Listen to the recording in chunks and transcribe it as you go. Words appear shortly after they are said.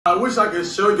I wish I could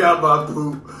show y'all my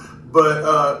poop,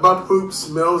 but my poop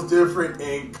smells different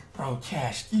and... Bro,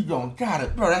 Cash, you don't got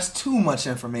it. Bro, that's too much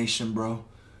information, bro.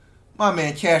 My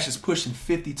man Cash is pushing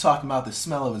 50 talking about the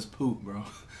smell of his poop, bro.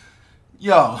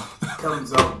 Yo.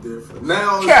 Comes out different.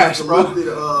 Now Cash, it's bro. a little bit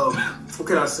what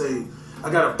can I say? I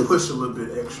gotta push a little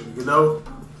bit extra, you know?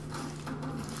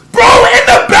 Bro, in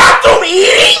the bathroom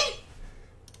eating?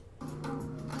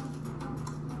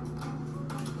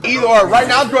 Either or. Right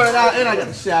now, I'm throwing it out and I got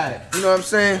a shot at it. You know what I'm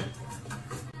saying?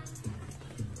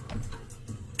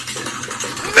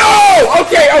 No!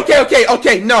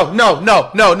 Okay. No,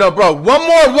 bro. One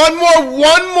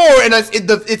more, and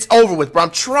it's over with, bro. I'm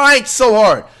trying so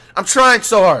hard.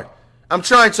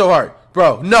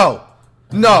 Bro, no,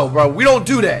 bro. We don't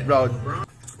do that, bro.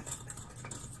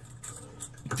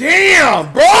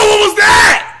 Damn, bro. What was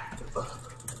that?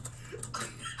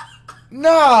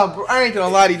 Nah, bro. I ain't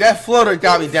gonna lie to you. That floater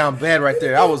got me down bad right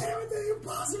there. I was... Everything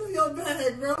possible in your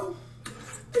bag, bro.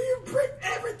 You prick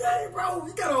everything, bro.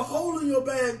 You got a hole in your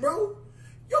bag, bro.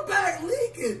 Your bag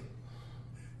leaking.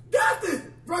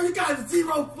 Nothing. Bro, you got a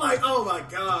 0 flight. Oh, my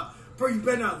God. Bro, you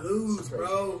better not lose,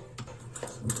 bro.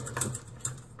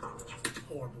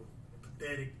 Horrible.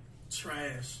 Pathetic.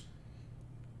 Trash.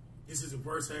 This is the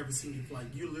worst I ever seen you flight.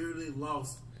 You literally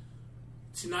lost.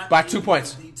 By 2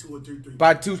 points.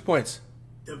 By 2 points.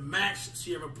 The max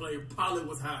she ever played probably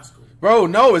was high school. Bro,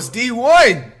 no, it's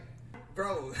D1.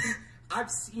 Bro, I've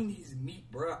seen his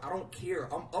meat, bro. I don't care.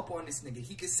 I'm up on this nigga.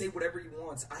 He can say whatever he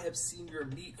wants. I have seen your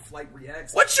meat,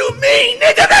 FlightReacts. What you mean,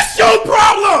 nigga? That's your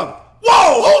problem.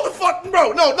 Whoa, hold the fuck,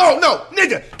 bro. No,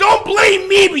 nigga. Don't blame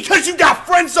me because you got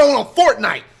friend zone on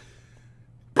Fortnite.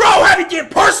 Bro, how to get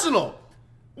personal?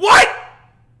 What?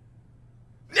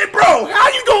 Bro, how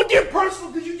you gonna get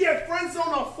personal because you get friend zone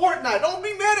on Fortnite? Don't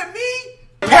be mad at me.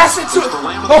 Pass it to...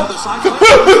 Overtime! Fuck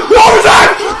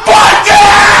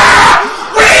yeah!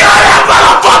 We are that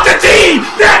motherfucking team!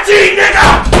 That team,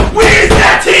 nigga! We is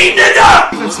that team,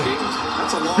 nigga!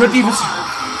 Good defense.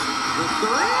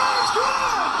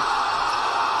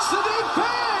 Sadiq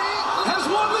Bey has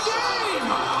won the game!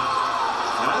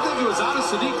 And I think it was out of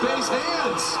Sadiq Bey's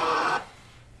hands.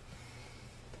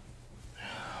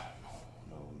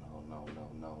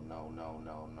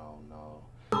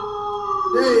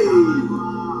 Hey!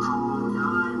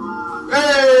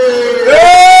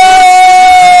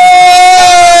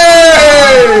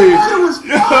 That was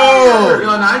fire!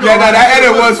 Yeah, no, that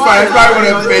edit was fire. It's probably one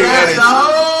of the fake edits.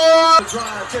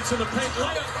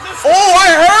 Oh,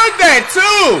 I heard that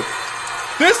too!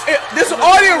 This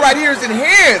audio right here is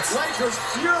enhanced! Lakers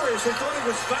furious and thought he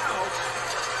was fouled.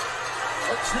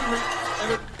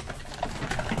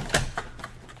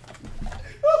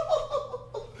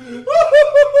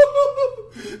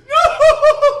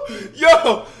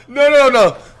 Yo,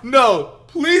 no.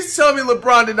 Please tell me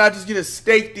LeBron did not just get a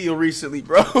steak deal recently,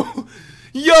 bro.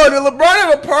 Yo, did LeBron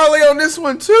have a parlay on this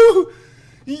one too?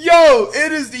 Yo,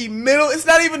 it is the middle. It's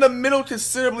not even the middle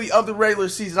considerably of the regular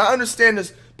season. I understand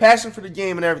this passion for the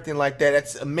game and everything like that.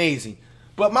 That's amazing.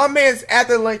 But my man's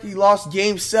acting like he lost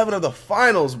Game 7 of the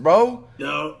finals, bro.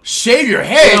 No. Shave your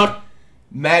head. No.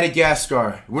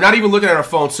 Madagascar. We're not even looking at our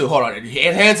phone, too. Hold on.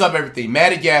 Hands up everything.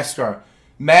 Madagascar.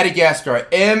 MADGASCAR.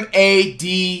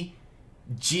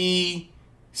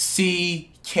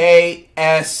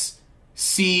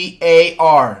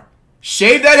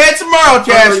 Shave that head tomorrow,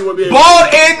 Cash. Bald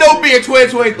and no beard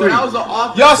 2023.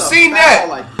 Y'all seen that?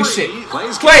 Shit. Clay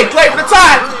for the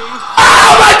time.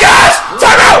 Oh my gosh!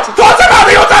 Time out! Call time out!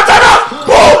 Time out!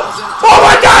 Boom! Oh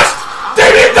my gosh!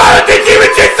 David got it!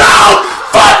 Demon Jigsaw!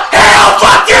 Fuck hell!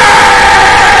 Fuck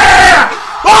yeah!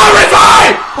 Oh,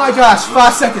 resign! My gosh,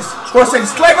 5 seconds. 4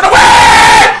 seconds. Clay for the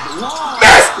win!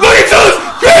 Miss! Looney Tunes!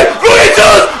 Looney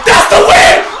Tunes! That's the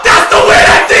win! That's the win,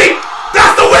 I think!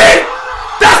 That's the win!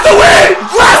 That's the win!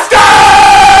 Let's go!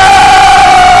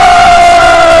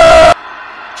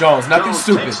 Jones, nothing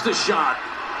stupid. Takes the shot.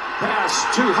 Pass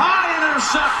too high and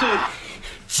intercepted.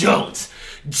 Jones,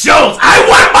 I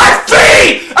want my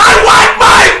fee! I want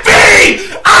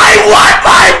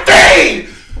my fee!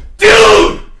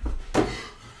 Dude!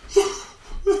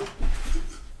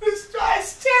 This guy's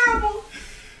terrible!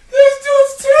 This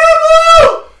dude's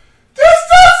terrible!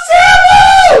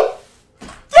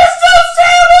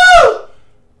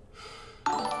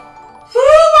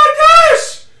 Oh my gosh!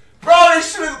 Bro, they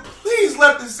should have please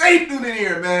left the safe dude in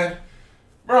here, man.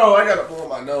 Bro, I gotta blow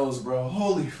my nose, bro.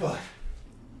 Holy fuck.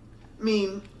 I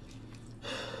mean,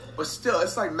 but still,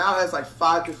 it's like Mal has like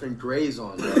 5 different grays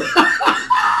on it.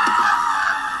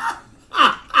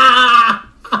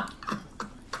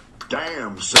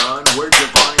 Damn, son, where'd you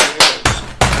find this?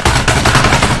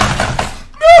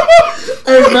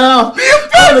 Hey, Mal.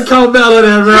 the Carmella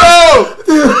there, bro.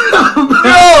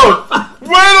 Yo!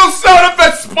 Where those sound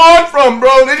effects spawn from,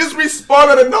 bro? They just respawn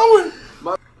out of nowhere.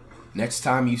 Next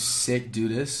time you sick, do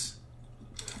this.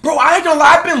 Bro, I ain't gonna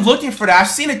lie, I've been looking for that. I've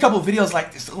seen a couple videos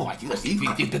like this. Oh, I don't want to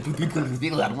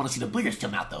see the boogers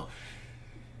come out, though.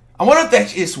 I wonder if that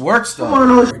just works, though.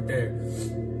 And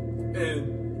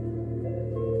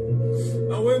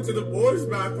I went to the boys'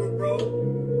 bathroom, bro.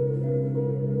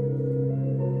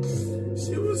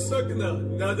 She was sucking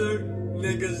another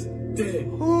nigga's dick.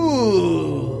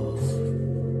 Ooh.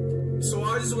 So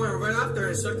I just went right after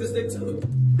and sucked his dick too.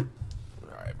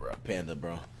 Alright, bro. Panda,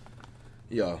 bro.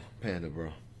 Yo, Panda,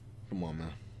 bro. Come on,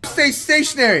 man. Stay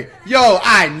stationary. Yo,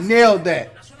 I nailed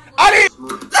that. I didn't.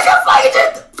 Look how fly you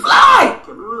did. Fly!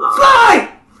 Fly!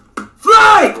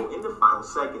 Fly! In the final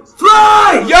seconds.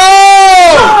 Fly! Yo!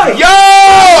 Fly! Yo!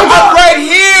 I'm right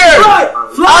here! Fly!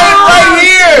 Fly! I'm right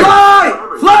here! Fly!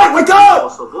 Fly! Wake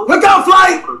up! Wake up,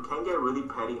 Fly! Can get really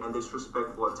petty and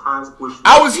disrespectful at times.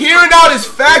 I was hearing out his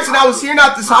facts and I was hearing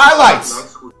out his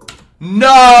highlights.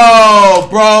 No,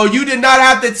 bro, you did not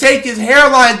have to take his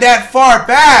hairline that far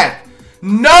back.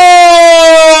 No!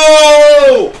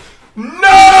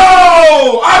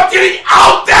 No! I'm getting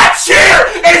out that chair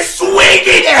and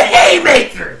swinging a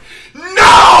haymaker.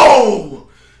 No!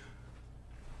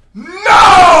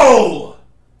 No!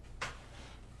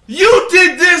 You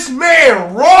did this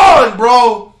man wrong,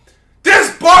 bro.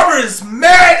 This barber is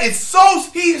mad. He's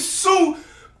so,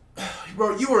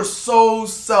 bro, you are so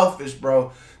selfish,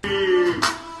 bro. You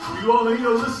all here,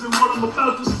 listen what I'm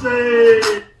about to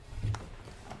say.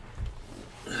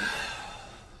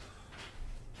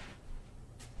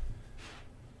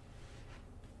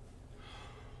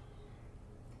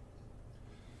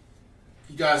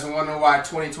 You guys are wondering why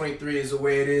 2023 is the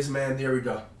way it is, man. Here we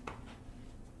go.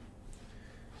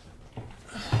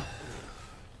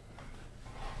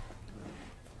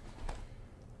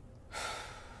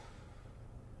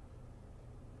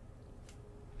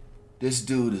 This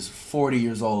dude is 40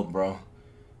 years old, bro.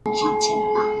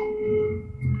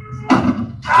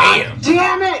 Damn.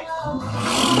 Damn it!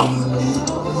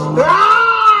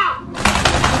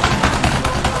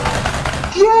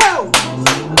 You!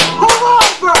 Pull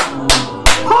over!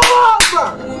 Pull over!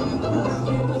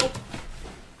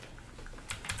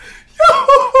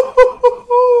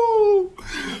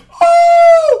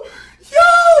 Oh!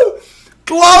 Yo!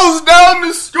 Close down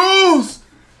the schools!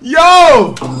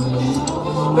 Yo!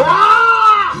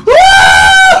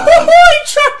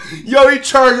 Yo, he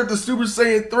charged up the Super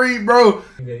Saiyan 3, bro.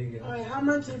 Alright, how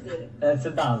much is it? That's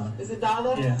 $1. Is it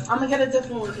 $1? Yeah. I'm gonna get a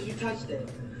different one because you touched it.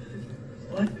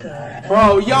 What the heck?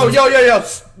 Bro, yo.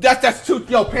 That's too,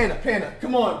 yo, Panda.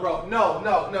 Come on, bro. No.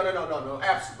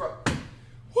 Absolutely, bro.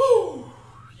 Woo.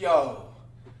 Yo.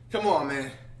 Come on,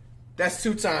 man. That's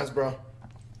 2 times, bro.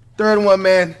 Third one,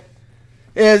 man.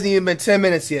 It hasn't even been 10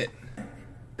 minutes yet.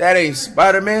 That ain't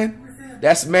Spider-Man.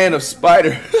 That's Man of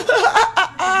Spider.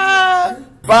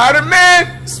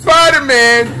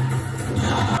 Spider-Man.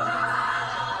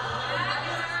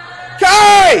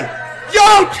 Kai!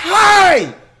 Yo,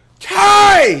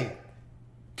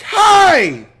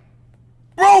 Kai!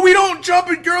 Bro, we don't jump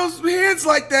in girls' hands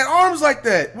like that, arms like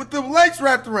that, with the legs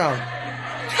wrapped around.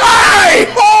 Kai!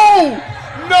 Oh!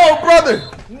 No, brother.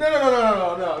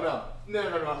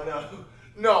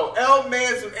 No.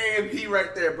 L-Man's with AMP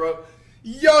right there, bro.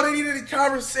 Yo, they needed a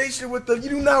conversation with them. You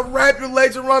do not wrap your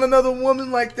legs around another woman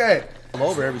like that. I'm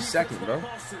over every second, bro.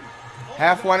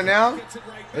 Half one now.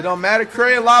 It don't matter.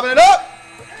 Curry lobbing it up.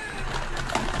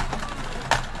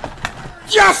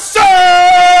 Yes,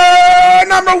 sir!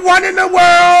 Number 1 in the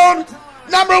world.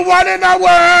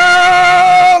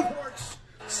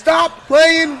 Stop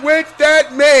playing with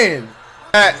that man.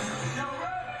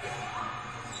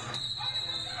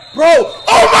 Bro.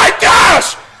 Oh my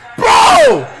gosh.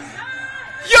 Bro.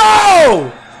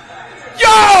 Yo!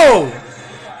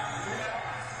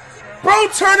 Bro,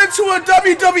 turn into a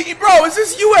WWE. Bro, is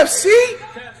this UFC?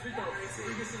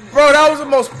 Bro, that was the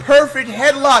most perfect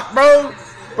headlock, bro.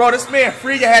 Bro, this man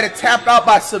Friga had it tapped out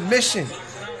by submission.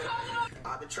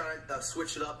 I've been trying to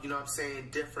switch it up, you know what I'm saying,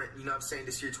 different, you know what I'm saying,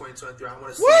 this year 2023. I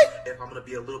want to see if I'm going to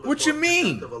be a little bit what you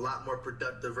mean? productive, a lot more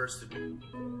productive versus...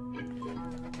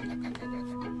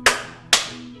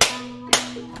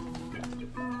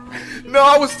 No,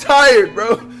 I was tired,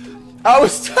 bro. I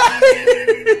was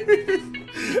tired.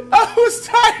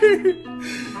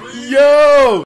 Yo.